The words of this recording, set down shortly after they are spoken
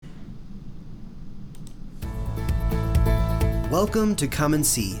Welcome to Come and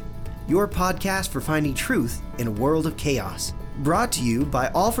See, your podcast for finding truth in a world of chaos. Brought to you by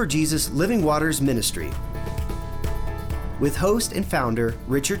All for Jesus Living Waters Ministry. With host and founder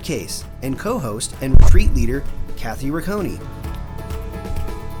Richard Case and co-host and retreat leader Kathy Riccone.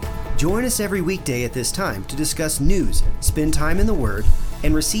 Join us every weekday at this time to discuss news, spend time in the Word,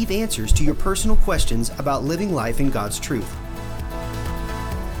 and receive answers to your personal questions about living life in God's truth.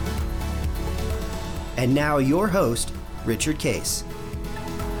 And now your host, Richard Case.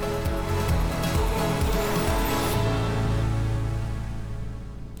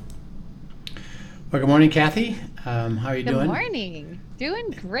 Well, good morning, Kathy. How are you doing? Good morning.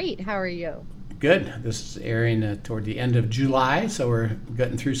 Doing great. How are you? Good. This is airing toward the end of July, so we're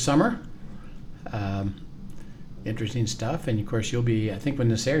getting through summer. Interesting stuff. And, of course, you'll be, I think when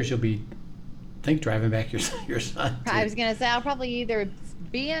this airs, you'll be, driving back your son. Too. I was going to say I'll probably either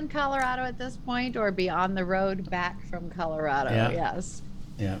be in Colorado at this point or be on the road back from Colorado. Yeah. Yes.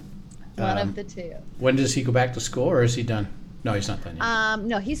 Yeah. One of the two. When does he go back to school, or is he done? No, he's not done yet.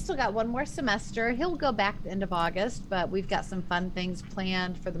 No, he's still got one more semester. He'll go back the end of August, but we've got some fun things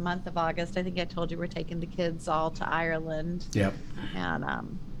planned for the month of August. I think I told you we're taking the kids all to Ireland. Yep.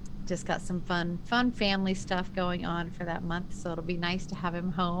 And just got some fun family stuff going on for that month. So it'll be nice to have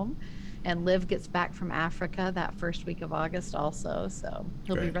him home. And Liv gets back from Africa that first week of August also. So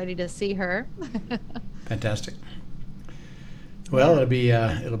he'll be ready to see her. Fantastic. Well,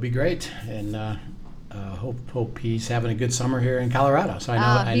 it'll be great. And hope he's having a good summer here in Colorado. So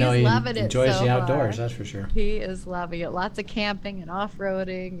I know he enjoys the outdoors. That's for sure. He is loving it. Lots of camping and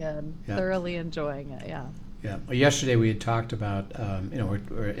off-roading and thoroughly enjoying it. Yeah. Yeah. Well, yesterday we had talked about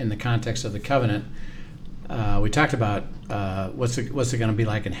we're in the context of the covenant. We talked about what's it going to be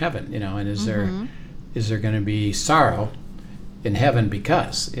like in heaven, and is there going to be sorrow in heaven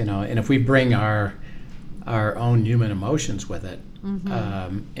because and if we bring our own human emotions with it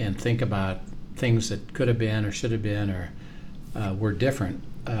and think about things that could have been or should have been or were different,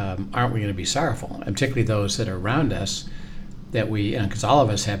 aren't we going to be sorrowful? And particularly those that are around us that because all of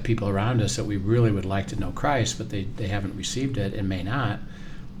us have people around us that we really would like to know Christ, but they haven't received it and may not.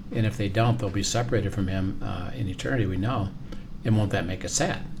 And if they don't, they'll be separated from him in eternity, we know. And won't that make us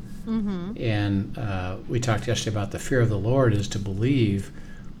sad? Mm-hmm. And we talked yesterday about the fear of the Lord is to believe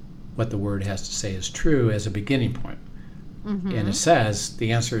what the Word has to say is true as a beginning point. Mm-hmm. And it says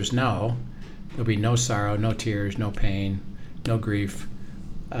the answer is no. There'll be no sorrow, no tears, no pain, no grief.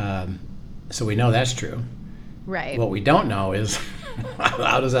 So we know that's true. Right. What we don't know is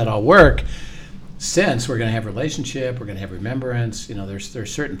how does that all work? Since we're going to have relationship, we're going to have remembrance,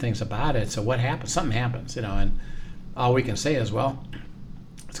 there's certain things about it. So what happens? Something happens, and all we can say is, well,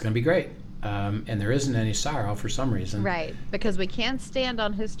 it's going to be great. And there isn't any sorrow for some reason. Right, because we can stand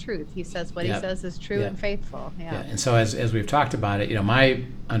on his truth. He says what he says is true and faithful. Yeah. And so as we've talked about it, my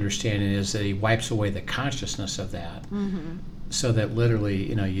understanding is that he wipes away the consciousness of that, so that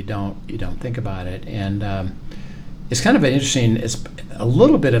literally, you don't think about it. And it's kind of it's a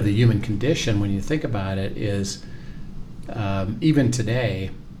little bit of the human condition when you think about it is even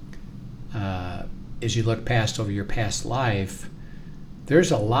today, as you look past over your past life,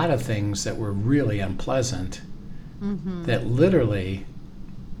 there's a lot of things that were really unpleasant that literally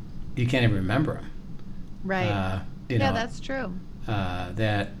you can't even remember them. Right. That's true.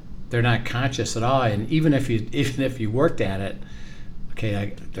 That they're not conscious at all, and even if you worked at it,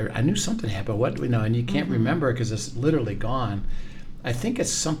 okay, I knew something happened. What and you can't remember because it's literally gone. I think it's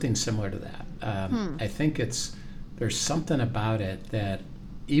something similar to that. I think there's something about it that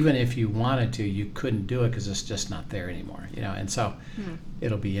even if you wanted to, you couldn't do it because it's just not there anymore. And so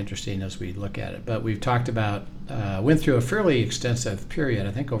it'll be interesting as we look at it. But we've talked about went through a fairly extensive period,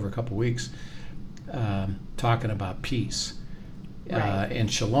 I think over a couple of weeks, talking about peace. Right. And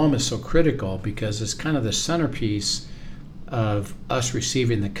shalom is so critical because it's kind of the centerpiece of us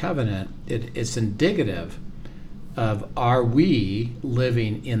receiving the covenant. It's indicative of are we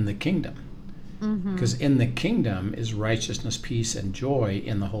living in the kingdom? Because in the kingdom is righteousness, peace, and joy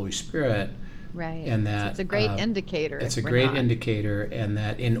in the Holy Spirit. Right. And that it's a great indicator. It's a great indicator, and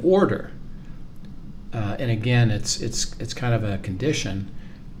that in order, and again, it's kind of a condition.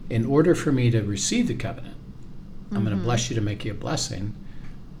 In order for me to receive the covenant, I'm going to bless you to make you a blessing.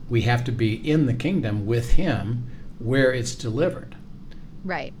 We have to be in the kingdom with Him, where it's delivered.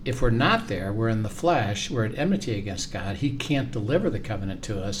 Right. If we're not there, we're in the flesh, we're at enmity against God. He can't deliver the covenant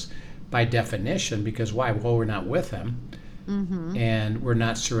to us by definition, because why? Well, we're not with Him, and we're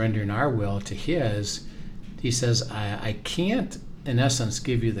not surrendering our will to His. He says, I can't, in essence,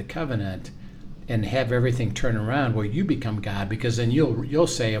 give you the covenant and have everything turn around where you become God, because then you'll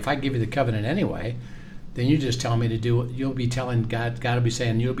say, if I give you the covenant anyway, then you just tell me to do. You'll be telling God. God will be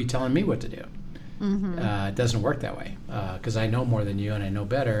saying, you'll be telling me what to do. It doesn't work that way, because I know more than you, and I know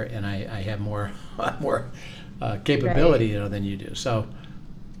better, and I have more capability, than you do. So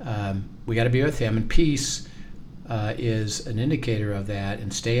we got to be with Him, and peace is an indicator of that.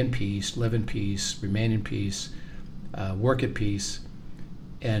 And stay in peace, live in peace, remain in peace, work at peace,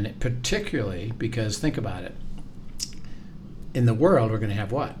 and particularly because think about it. In the world, we're going to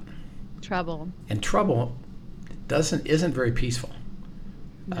have what? Trouble. And trouble isn't very peaceful.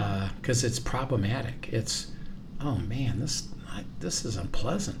 Because it's problematic. It's, oh man, this is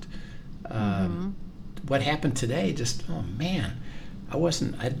unpleasant. What happened today? Just, oh man, I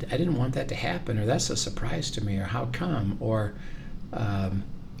didn't want that to happen, or that's a surprise to me, or how come, or and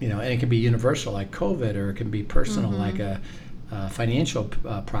it can be universal like COVID, or it can be personal like a financial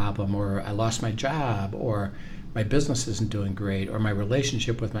problem, or I lost my job, or my business isn't doing great, or my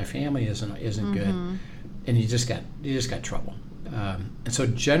relationship with my family isn't good, and you just got trouble. And so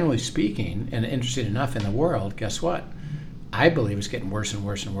generally speaking, and interesting enough in the world, guess what? I believe it's getting worse and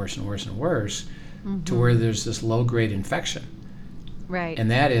worse and worse and worse and worse to where there's this low-grade infection. Right.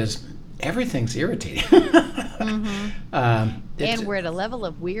 And that is, everything's irritating. And we're at a level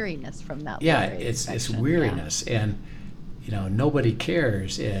of weariness from that. Yeah, it's weariness. Yeah. And, nobody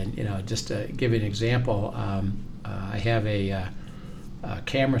cares. And, just to give you an example, I have a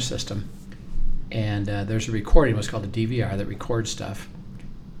camera system. And there's a recording, what's called a DVR, that records stuff,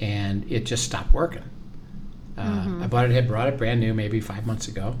 and it just stopped working. I brought it brand new, maybe 5 months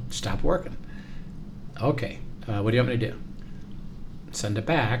ago. Stopped working. Okay, what do you want me to do? Send it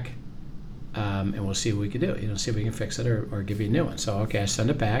back, and we'll see what we can do. See if we can fix it or give you a new one. So okay, I send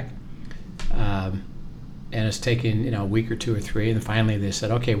it back, and it's taking a week or two or three, and finally they said,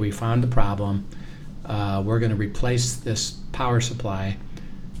 okay, we found the problem. We're going to replace this power supply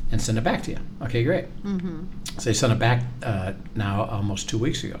and send it back to you. Okay, great. So they sent it back now almost 2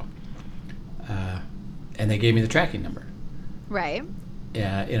 weeks ago. And they gave me the tracking number. Right.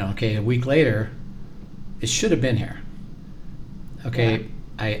 Yeah, okay, a week later, it should have been here. Okay,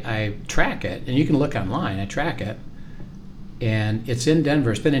 yeah. I track it, and you can look online, I track it, and it's in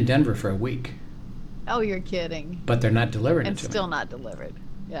Denver. It's been in Denver for a week. Oh, you're kidding. But they're not delivering it to me. And still not delivered.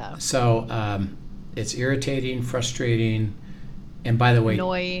 Yeah. So it's irritating, frustrating, and by the way,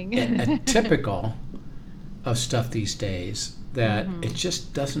 annoying. a typical of stuff these days that it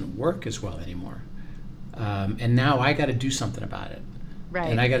just doesn't work as well anymore. And now I got to do something about it. Right.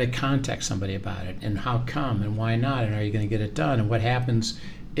 And I got to contact somebody about it. And how come? And why not? And are you going to get it done? And what happens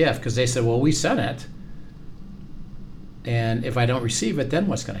if? Because they said, well, we sent it. And if I don't receive it, then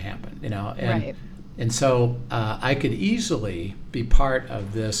what's going to happen? Right. And so I could easily be part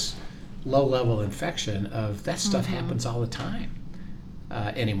of this low-level infection of that stuff happens all the time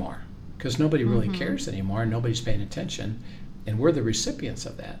anymore, because nobody really cares anymore, and nobody's paying attention, and we're the recipients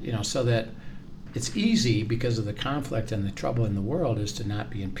of that. So that it's easy, because of the conflict and the trouble in the world, is to not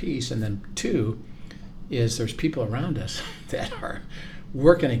be in peace. And then two is there's people around us that are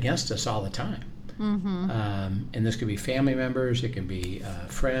working against us all the time. And this could be family members, it can be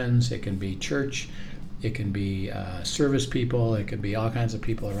friends, it can be church, it can be service people, it can be all kinds of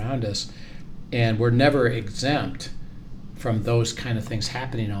people around us, and we're never exempt from those kind of things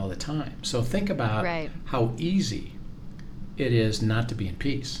happening all the time. So think about how easy it is not to be in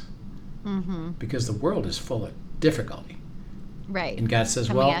peace, because the world is full of difficulty. Right. And God says,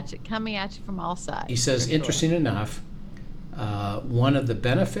 coming at you from all sides. He says, interesting enough, one of the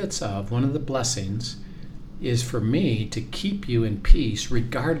benefits of, one of the blessings is for me to keep you in peace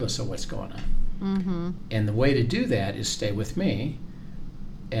regardless of what's going on. And the way to do that is stay with me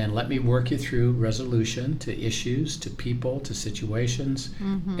and let me work you through resolution to issues, to people, to situations.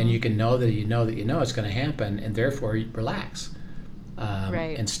 And you can know that it's going to happen, and therefore relax.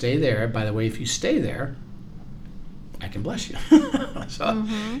 And stay there. By the way, if you stay there, I can bless you. So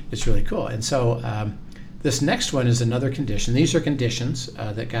it's really cool. And so this next one is another condition. These are conditions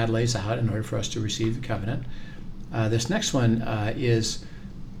that God lays out in order for us to receive the covenant. This next one is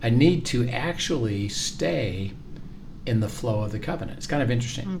I need to actually stay in the flow of the covenant. It's kind of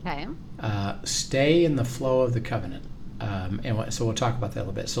interesting. Okay. Stay in the flow of the covenant. So we'll talk about that a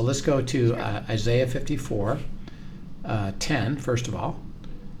little bit. So let's go to Isaiah 54, 10, first of all.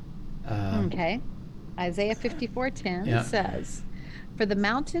 Okay. Isaiah 54:10 says, "For the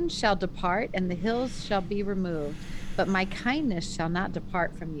mountains shall depart and the hills shall be removed, but my kindness shall not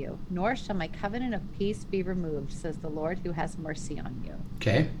depart from you, nor shall my covenant of peace be removed, says the Lord who has mercy on you."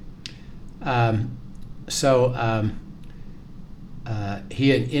 Okay.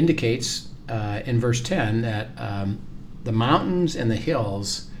 He indicates in verse 10 that the mountains and the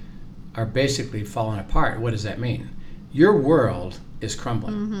hills are basically falling apart. What does that mean? Your world is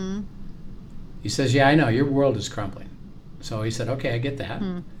crumbling. Mm-hmm. He says, yeah, I know, your world is crumbling. So he said, okay, I get that.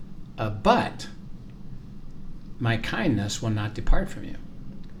 But my kindness will not depart from you.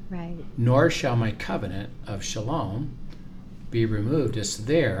 Right. Nor shall my covenant of shalom be removed. It's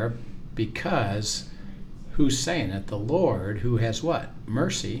there because who's saying it? The Lord, who has what?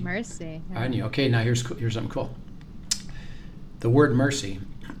 Mercy. Mercy. On you. Okay, now here's something cool. The word mercy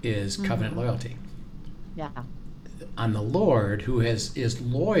is covenant loyalty. Yeah. On the Lord, who is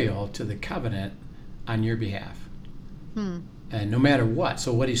loyal to the covenant on your behalf. And no matter what.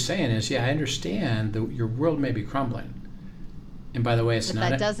 So what he's saying is, yeah, I understand that your world may be crumbling. And by the way, But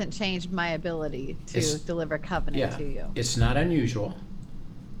that doesn't change my ability to deliver covenant to you. It's not unusual.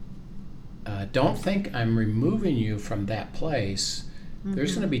 Don't think I'm removing you from that place.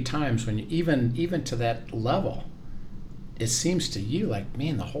 There's going to be times when even to that level, it seems to you like,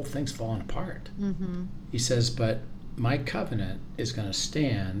 man, the whole thing's falling apart. He says, but my covenant is going to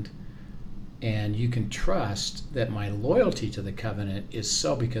stand, and you can trust that my loyalty to the covenant is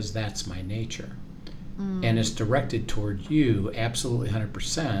so because that's my nature. And it's directed toward you absolutely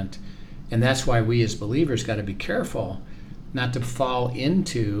 100%. And that's why we as believers got to be careful not to fall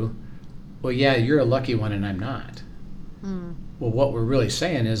into, well, yeah, you're a lucky one and I'm not. Well, what we're really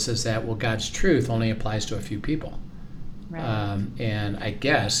saying is that, well, God's truth only applies to a few people. Right. And I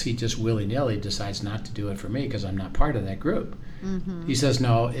guess he just willy-nilly decides not to do it for me because I'm not part of that group. He says,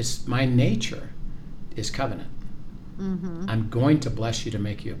 no, it's my nature is covenant. I'm going to bless you to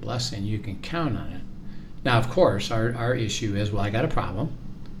make you a blessing. You can count on it. Now, of course, our issue is, well, I got a problem.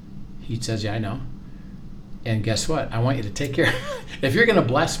 He says, yeah, I know. And guess what? I want you to take care of it. If you're going to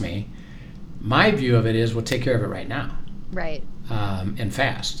bless me, my view of it is, well, take care of it right now. Right. And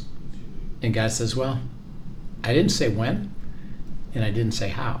fast. And God says, well, I didn't say when, and I didn't say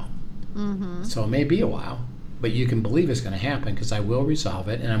how. So it may be a while, but you can believe it's going to happen because I will resolve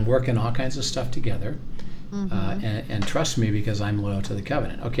it, and I'm working all kinds of stuff together. And trust me because I'm loyal to the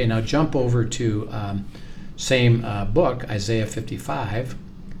covenant. Okay, now jump over to same book, Isaiah 55,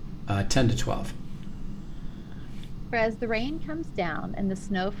 10 to 12. For as the rain comes down and the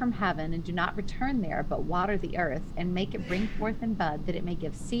snow from heaven, and do not return there, but water the earth, and make it bring forth and bud, that it may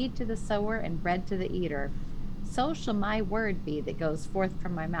give seed to the sower and bread to the eater, so shall my word be that goes forth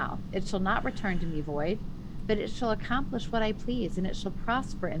from my mouth. It shall not return to me void, but it shall accomplish what I please, and it shall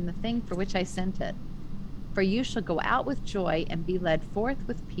prosper in the thing for which I sent it. For you shall go out with joy and be led forth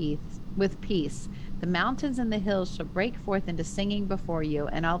with peace. The mountains and the hills shall break forth into singing before you,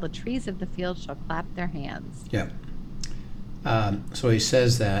 and all the trees of the field shall clap their hands. Yeah. So he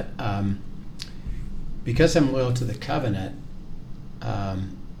says that because I'm loyal to the covenant,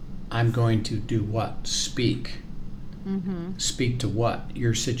 I'm going to do what? Speak. Speak to what?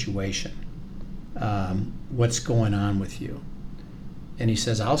 Your situation. What's going on with you? And he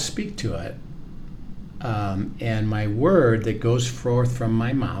says, I'll speak to it. And my word that goes forth from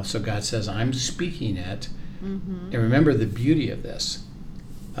my mouth, so God says, I'm speaking it. And remember the beauty of this,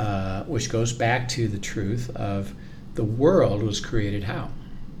 which goes back to the truth of the world was created how?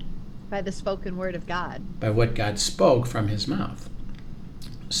 By the spoken word of God. By what God spoke from his mouth.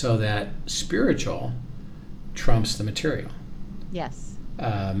 So that spiritual trumps the material. Yes.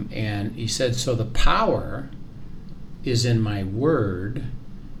 And he said, so the power is in my word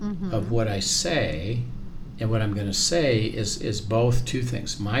of what I say, and what I'm going to say is both two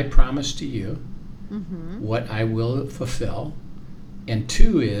things. My promise to you, what I will fulfill, and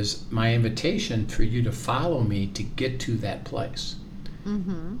two is my invitation for you to follow me to get to that place.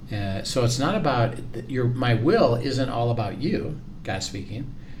 So it's not about, my will isn't all about you, God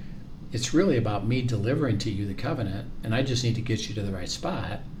speaking. It's really about me delivering to you the covenant, and I just need to get you to the right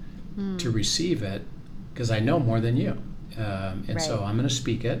spot to receive it, because I know more than you. So I'm going to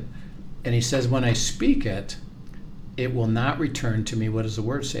speak it. And he says, when I speak it, it will not return to me. What does the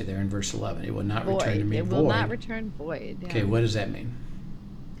word say there in verse 11? It will not return to me void. It will not return void. Yeah. Okay, what does that mean?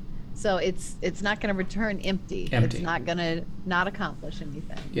 So it's not going to return empty. It's not going to not accomplish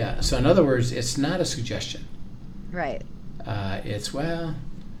anything. Yeah, so in other words, it's not a suggestion. Right. It's, well,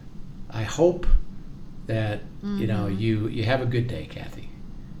 I hope that, you have a good day, Kathy.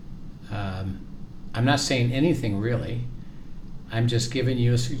 I'm not saying anything really. I'm just giving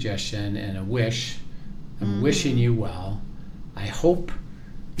you a suggestion and a wish. I'm wishing you well. I hope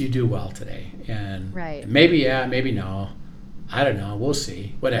you do well today. And maybe yeah, maybe no. I don't know. We'll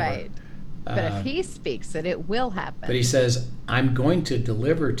see. Whatever. Right. But if he speaks it will happen. But he says, I'm going to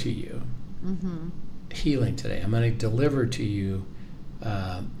deliver to you healing today. I'm going to deliver to you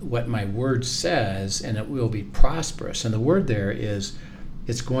what my word says, and it will be prosperous. And the word there is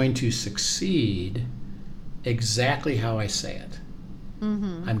it's going to succeed exactly how I say it.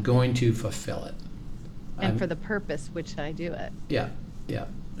 I'm going to fulfill it. And for the purpose which I do it. Yeah, yeah.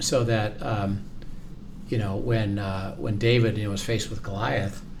 So that when David was faced with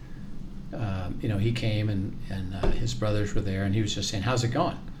Goliath, he came and his brothers were there, and he was just saying, "How's it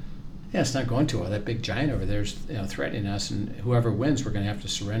going?" Yeah, it's not going too well. That big giant over there is threatening us, and whoever wins, we're going to have to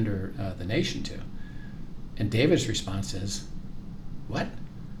surrender the nation to. And David's response is, "What?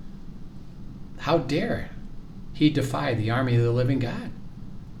 How dare he defy the army of the living God?"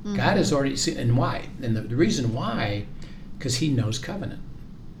 God has already seen, and why? And the reason why, because he knows covenant.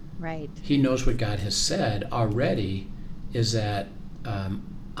 Right. He knows what God has said already is that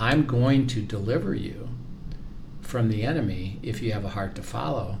I'm going to deliver you from the enemy if you have a heart to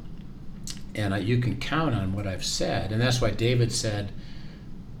follow. And you can count on what I've said. And that's why David said,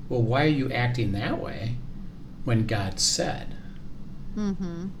 well, why are you acting that way when God said?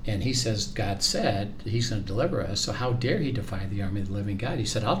 And he says, God said that he's going to deliver us, so how dare he defy the army of the living God? He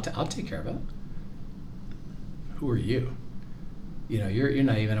said, I'll take care of it. Who are you? You're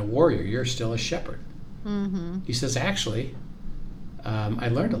not even a warrior. You're still a shepherd. He says, actually, I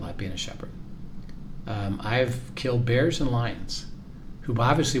learned a lot being a shepherd. I've killed bears and lions who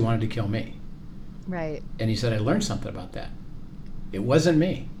obviously wanted to kill me. Right. And he said, I learned something about that. It wasn't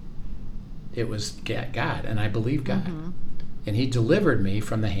me. It was God, and I believe God. And he delivered me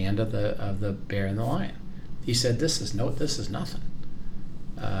from the hand of the bear and the lion. He said, this is nothing.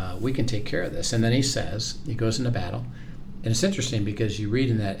 We can take care of this. And then he goes into battle. And it's interesting because you read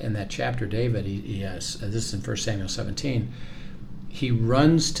in that chapter, David, he has, this is in 1 Samuel 17, he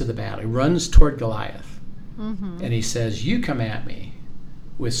runs to the battle. He runs toward Goliath. And he says, you come at me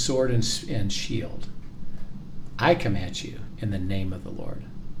with sword and shield. I come at you in the name of the Lord.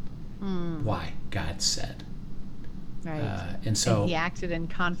 Why? God said. Right. And he acted in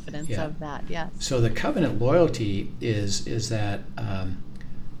confidence of that, yes. So the covenant loyalty is that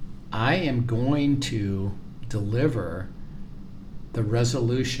I am going to deliver the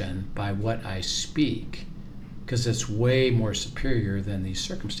resolution by what I speak, because it's way more superior than these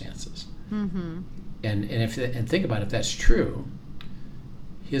circumstances. And think about it, if that's true,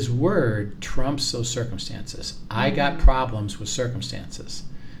 his word trumps those circumstances. I got problems with circumstances.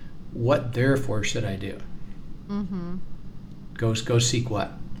 What therefore should I do? Go seek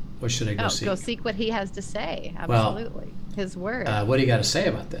what? What should I go seek? Go seek what he has to say. Absolutely. His word. What do you got to say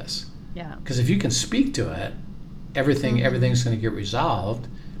about this? Yeah. Because if you can speak to it, everything's going to get resolved,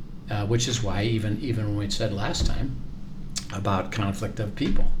 which is why even when we said last time about conflict of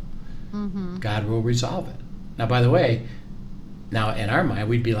people, God will resolve it. Now, by the way, now in our mind,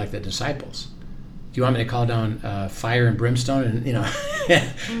 we'd be like the disciples. Do you want me to call down fire and brimstone and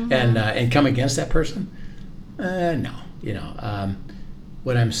and come against that person? No.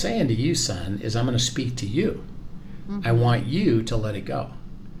 What I'm saying to you, son, is I'm going to speak to you. I want you to let it go.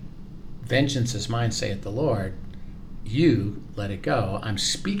 Vengeance is mine, saith the Lord. You let it go. I'm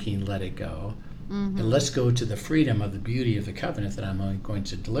speaking, let it go. And let's go to the freedom of the beauty of the covenant that I'm going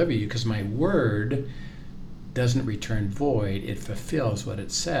to deliver you, because my word doesn't return void. It fulfills what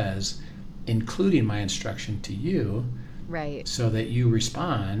it says, including my instruction to you, right? So that you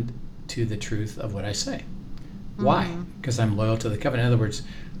respond to the truth of what I say. Why? Because I'm loyal to the covenant. In other words,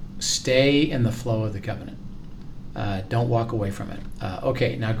 stay in the flow of the covenant. Don't walk away from it.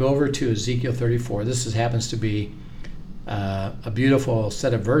 Okay, now go over to Ezekiel 34. This happens to be a beautiful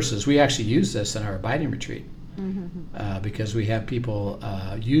set of verses. We actually use this in our abiding retreat because we have people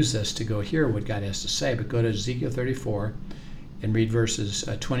use this to go hear what God has to say. But go to Ezekiel 34 and read verses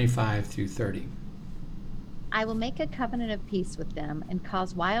 25 through 30. I will make a covenant of peace with them and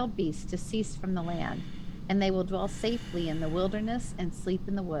cause wild beasts to cease from the land, and they will dwell safely in the wilderness and sleep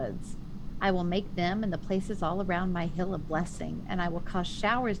in the woods. I will make them and the places all around my hill a blessing, and I will cause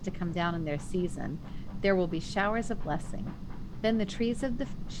showers to come down in their season. There will be showers of blessing. Then the trees of the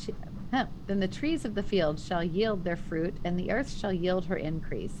field shall yield their fruit, and the earth shall yield her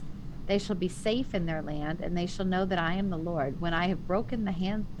increase. They shall be safe in their land, and they shall know that I am the Lord, when I have broken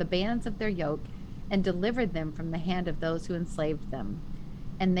the bands of their yoke and delivered them from the hand of those who enslaved them.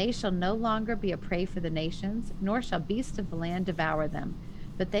 And they shall no longer be a prey for the nations, nor shall beasts of the land devour them,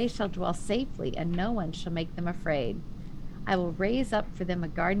 but they shall dwell safely, and no one shall make them afraid. I will raise up for them a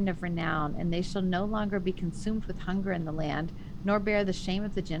garden of renown, and they shall no longer be consumed with hunger in the land, nor bear the shame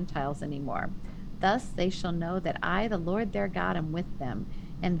of the Gentiles any more. Thus they shall know that I, the Lord their God, am with them,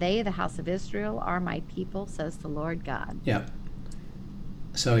 and they, the house of Israel, are my people, says the Lord God. Yeah.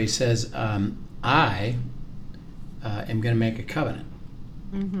 So he says, I am going to make a covenant.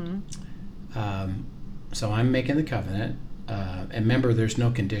 So I'm making the covenant. and remember, there's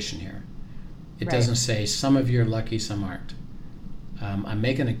no condition here. It Right. doesn't say some of you are lucky, some aren't. I'm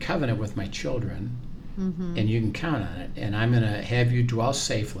making a covenant with my children, and you can count on it. And I'm going to have you dwell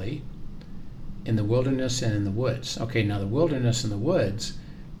safely in the wilderness and in the woods. Okay, now the wilderness and the woods,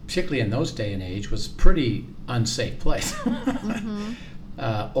 particularly in those day and age, was a pretty unsafe place.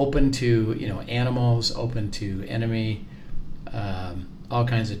 Open to animals, open to enemy, all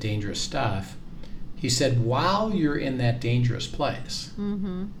kinds of dangerous stuff. He said, while you're in that dangerous place,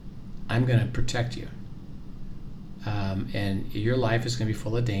 I'm going to protect you. And your life is going to be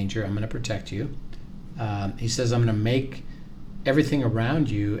full of danger. I'm going to protect you. He says, I'm going to make everything around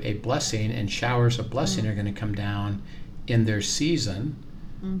you a blessing, and showers of blessing are going to come down in their season.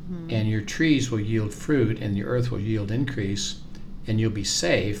 And your trees will yield fruit, and the earth will yield increase, and you'll be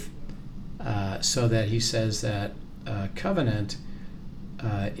safe. So that he says that covenant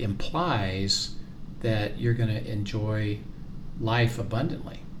implies that you're going to enjoy life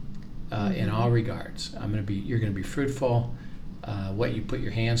abundantly in all regards. You're going to be fruitful. What you put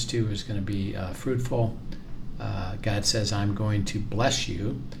your hands to is going to be fruitful. God says, I'm going to bless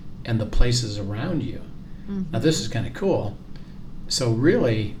you and the places around you. Now, this is kind of cool. So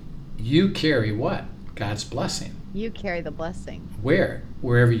really, you carry what? God's blessing. You carry the blessing.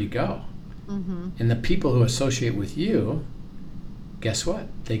 Wherever you go. And the people who associate with you, guess what?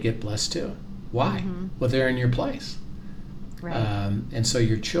 They get blessed too. Why? Well, they're in your place. Right. And so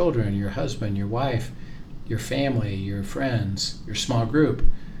your children, your husband, your wife, your family, your friends, your small group,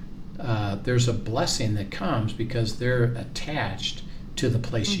 there's a blessing that comes because they're attached to the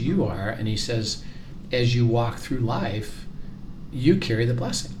place you are. And he says, as you walk through life, you carry the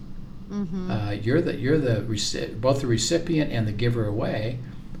blessing. You're both the recipient and the giver away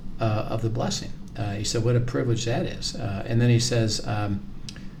of the blessing. He said, what a privilege that is. And then he says,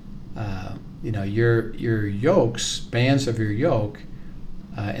 your yokes, bands of your yoke,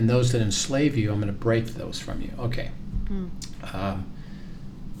 and those that enslave you, I'm going to break those from you. Okay.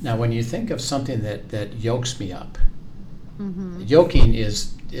 Now, when you think of something that yokes me up, yoking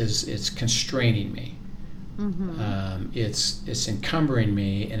is constraining me. It's encumbering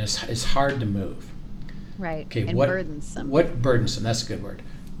me, and it's hard to move. Right. Okay. And burdensome. What burdensome? That's a good word.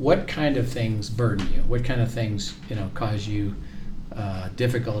 What kind of things burden you? What kind of things cause you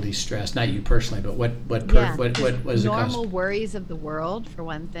difficulty, stress? Not you personally, but what is it cause? Normal worries of the world, for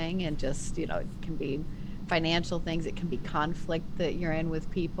one thing, and just it can be financial things. It can be conflict that you're in with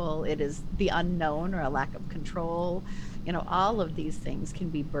people. It is the unknown or a lack of control. All of these things can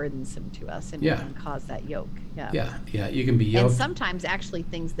be burdensome to us and can cause that yoke. Yeah. You can be yoked. And sometimes actually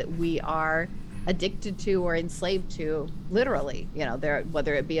things that we are addicted to or enslaved to, literally,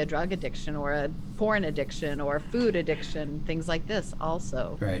 whether it be a drug addiction or a porn addiction or food addiction, things like this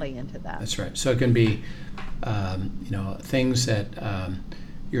also play into that. That's right. So it can be, things that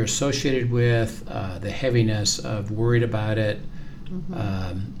you're associated with, the heaviness of worried about it.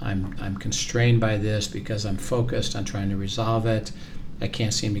 I'm constrained by this because I'm focused on trying to resolve it. I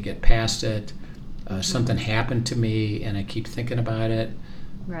can't seem to get past it. Something happened to me and I keep thinking about it.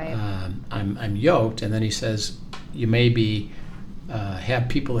 Right. I'm yoked, and then he says you may be have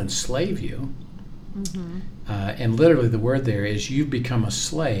people enslave you, and literally the word there is you've become a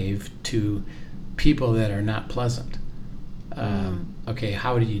slave to people that are not pleasant. Okay,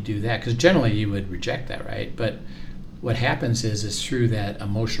 how do you do that? Because generally you would reject that, right? But what happens is through that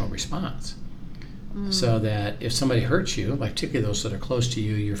emotional response. So that if somebody hurts you, like particularly those that are close to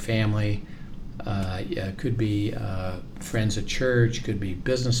you, your family. Could be friends at church, could be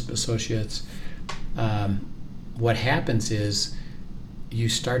business associates. What happens is you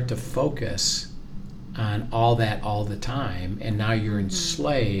start to focus on all that all the time, and now you're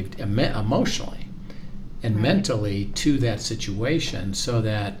enslaved emotionally and mentally to that situation, so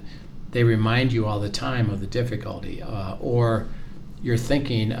that they remind you all the time of the difficulty, or you're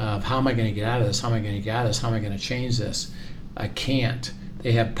thinking of how am I going to get out of this? How am I going to get out of this? How am I going to change this? I can't.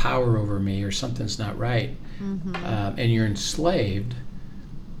 They have power over me, or something's not right. And you're enslaved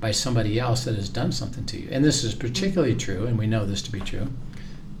by somebody else that has done something to you. And this is particularly true, and we know this to be true,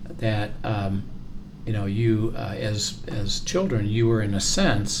 that you as children, you were in a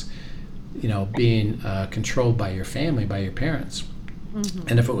sense, being controlled by your family, by your parents.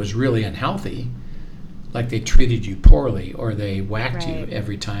 And if it was really unhealthy, like they treated you poorly, or they whacked you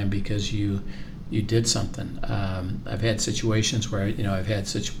every time because you did something. I've had situations where I've had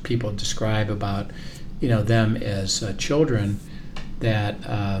such people describe about them as children that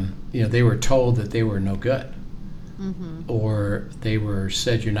they were told that they were no good, or they were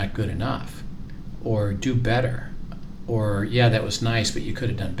said you're not good enough, or do better, or that was nice but you could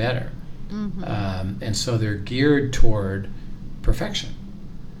have done better. And so they're geared toward perfection.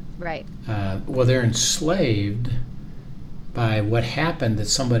 Right. Well, they're enslaved by what happened that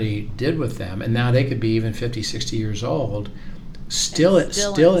somebody did with them, and now they could be even 50, 60 years old, still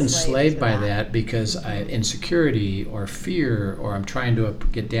enslaved by that because insecurity or fear, or I'm trying to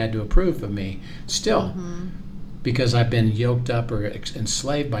get dad to approve of me, still, because I've been yoked up or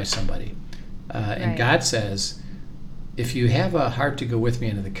enslaved by somebody. And God says, if you have a heart to go with me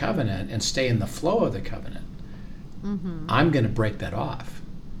into the covenant and stay in the flow of the covenant, I'm going to break that off.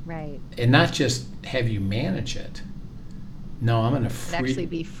 Right. And not just have you manage it. No, I'm going to actually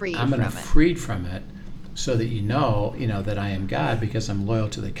be freed I'm going to freed from it, so that you know that I am God, because I'm loyal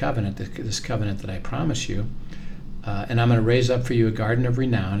to the covenant, this covenant that I promise you. And I'm going to raise up for you a garden of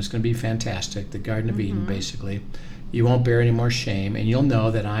renown. It's going to be fantastic, the Garden of Eden, basically. You won't bear any more shame, and you'll know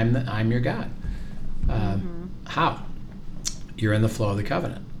that I'm your God. How? You're in the flow of the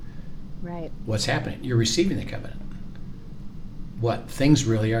covenant. Right. What's happening? You're receiving the covenant. What? Things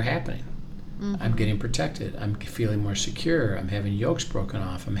really are happening. I'm getting protected. I'm feeling more secure. I'm having yokes broken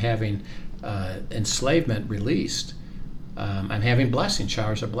off. I'm having enslavement released. I'm having blessing,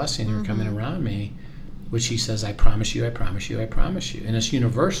 showers of blessing are coming around me, which he says, I promise you, I promise you, I promise you. And it's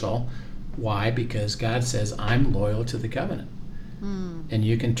universal. Why? Because God says, I'm loyal to the covenant. And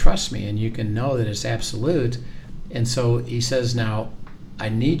you can trust me, and you can know that it's absolute. And so he says, now, I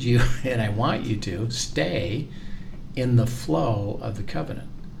need you, and I want you to stay in the flow of the covenant.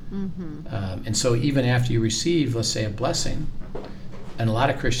 And so even after you receive, let's say, a blessing, and a lot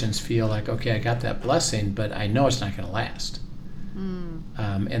of Christians feel like, okay, I got that blessing, but I know it's not going to last.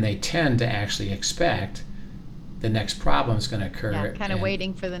 And they tend to actually expect the next problem is going to occur. Yeah, kind of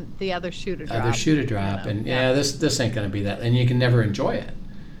waiting for the other shoe to drop. And this ain't going to be that. And you can never enjoy it,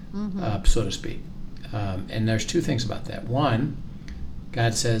 so to speak. And there's two things about that. One,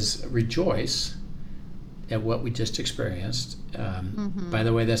 God says, rejoice at what we just experienced. By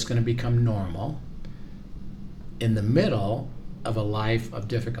the way, that's going to become normal in the middle of a life of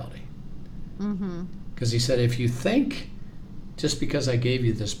difficulty. Because he said, if you think just because I gave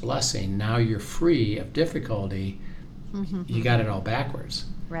you this blessing, now you're free of difficulty, you got it all backwards.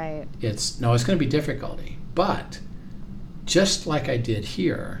 Right. It's going to be difficulty. But just like I did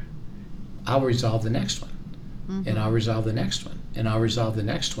here, I'll resolve the next one. And I'll resolve the next one. And I'll resolve the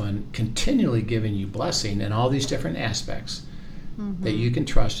next one, continually giving you blessing in all these different aspects that you can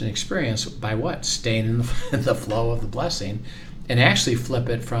trust and experience by what? Staying in the flow of the blessing, and actually flip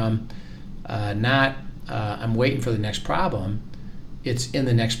it from not I'm waiting for the next problem. It's in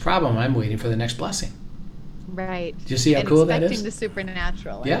the next problem, I'm waiting for the next blessing. Right. Do you see how cool that is? Expecting the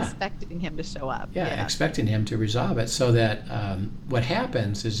supernatural. Yeah. And expecting him to show up. Yeah, expecting him to resolve it, so that what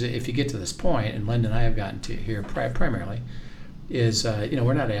happens is, if you get to this point, and Linda and I have gotten to here primarily, is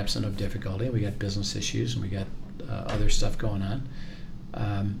we're not absent of difficulty. We got business issues, and we got other stuff going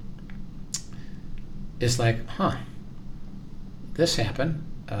on. It's like, this happened.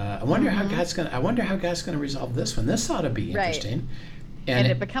 I wonder how God's gonna resolve this one. This ought to be interesting. Right. And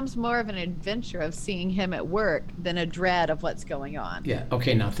it becomes more of an adventure of seeing him at work than a dread of what's going on. Yeah.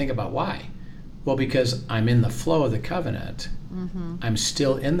 Okay, now think about why. Well, because I'm in the flow of the covenant. I'm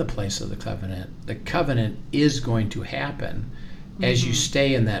still in the place of the covenant. The covenant is going to happen. As you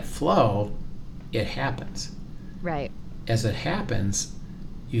stay in that flow, it happens. Right. As it happens,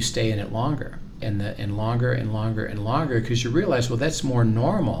 you stay in it longer and longer and longer and longer, because you realize, well, that's more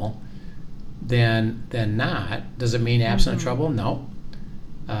normal than not. Does it mean absent of trouble? No.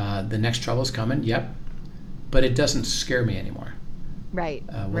 The next trouble's coming, yep. But it doesn't scare me anymore. Right.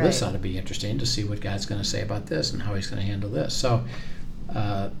 This ought to be interesting to see what God's going to say about this and how he's going to handle this. So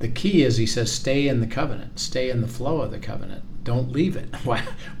the key is, he says, stay in the covenant. Stay in the flow of the covenant. Don't leave it.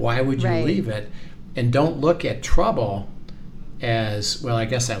 Why would you leave it? And don't look at trouble as, well, I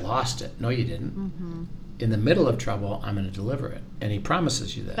guess I lost it. No, you didn't. In the middle of trouble, I'm going to deliver it. And he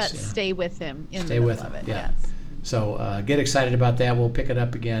promises you this. But stay with him in stay the with middle him, of it. yeah. Yes. So get excited about that. We'll pick it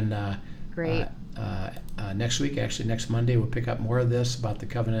up again Great. Next week. Actually, next Monday, we'll pick up more of this about the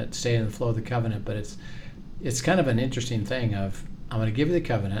covenant, stay in the flow of the covenant. But it's kind of an interesting thing of, I'm going to give you the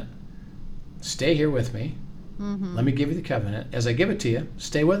covenant. Stay here with me. Let me give you the covenant. As I give it to you,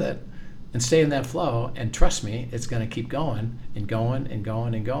 stay with it and stay in that flow, and trust me, it's going to keep going and going and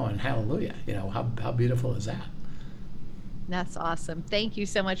going and going. Hallelujah. How beautiful is that? That's awesome. Thank you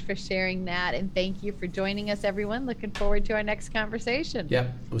so much for sharing that, and thank you for joining us, everyone. Looking forward to our next conversation.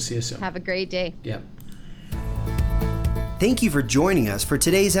 Yep. We'll see you soon. Have a great day. Yep. Thank you for joining us for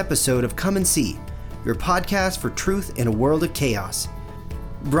today's episode of Come and See, your podcast for truth in a world of chaos.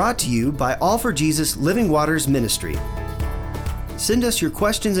 Brought to you by All for Jesus Living Waters Ministry. Send us your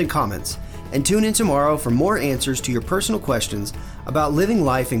questions and comments And tune in tomorrow for more answers to your personal questions about living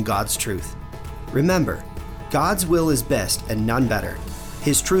life in God's truth. Remember, God's will is best and none better.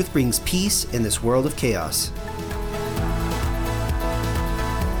 His truth brings peace in this world of chaos.